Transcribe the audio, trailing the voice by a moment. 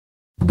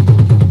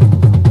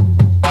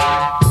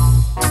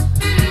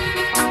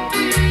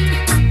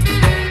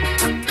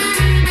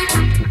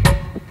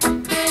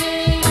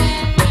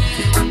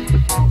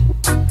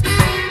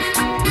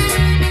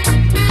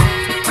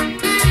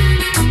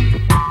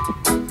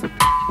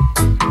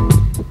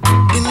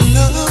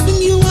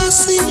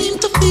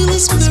feel a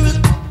spirit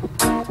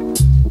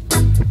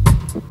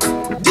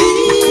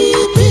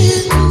deep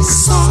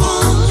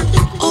inside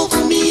of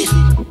me,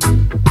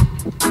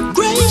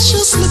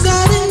 graciously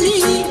guiding me.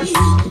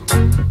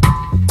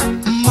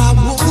 My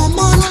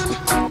woman,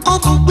 all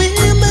the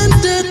women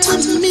dead to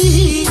me,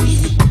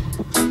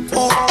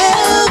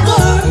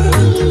 forever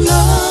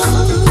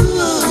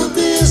love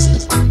is,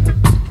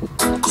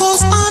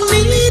 'cause I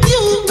need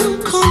you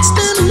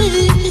constantly,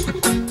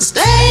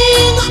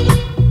 staying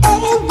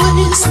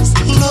always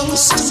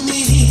close to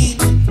me,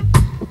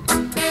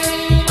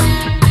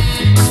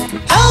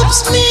 helps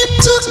me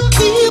to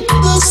keep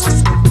this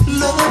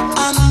love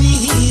I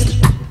need.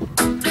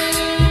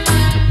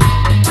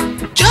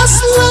 Just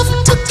love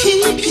to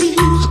keep you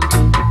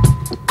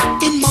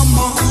in my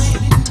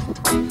mind.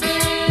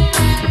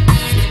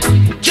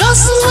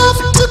 Just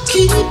love to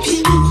keep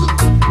you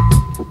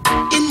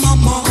in my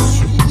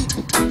mind.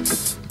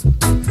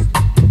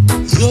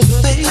 Your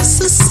face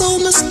is so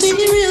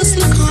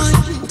mysteriously kind.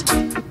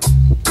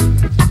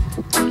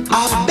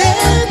 I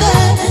bet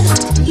that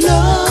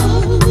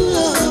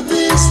love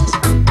is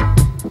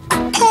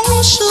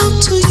partial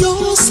to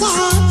your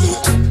side.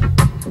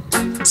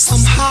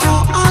 Somehow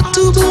I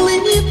do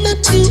believe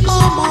that you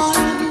are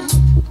mine.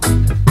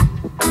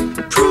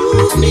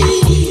 Prove me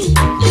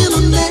in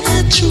a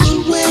natural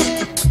way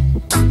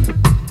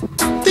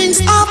things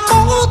I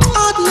thought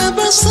I'd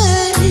never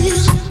say.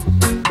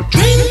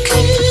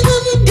 Drinking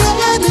and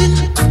getting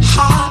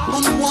high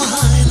on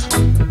wine,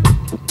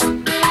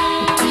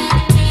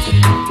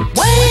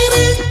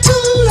 waiting to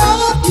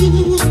love you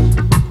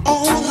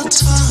all the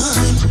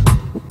time.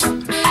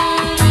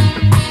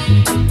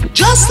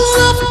 Just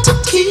love to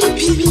keep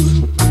you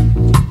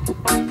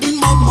in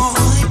my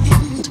mind.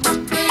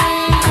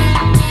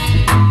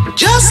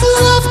 Just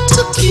love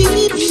to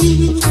keep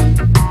you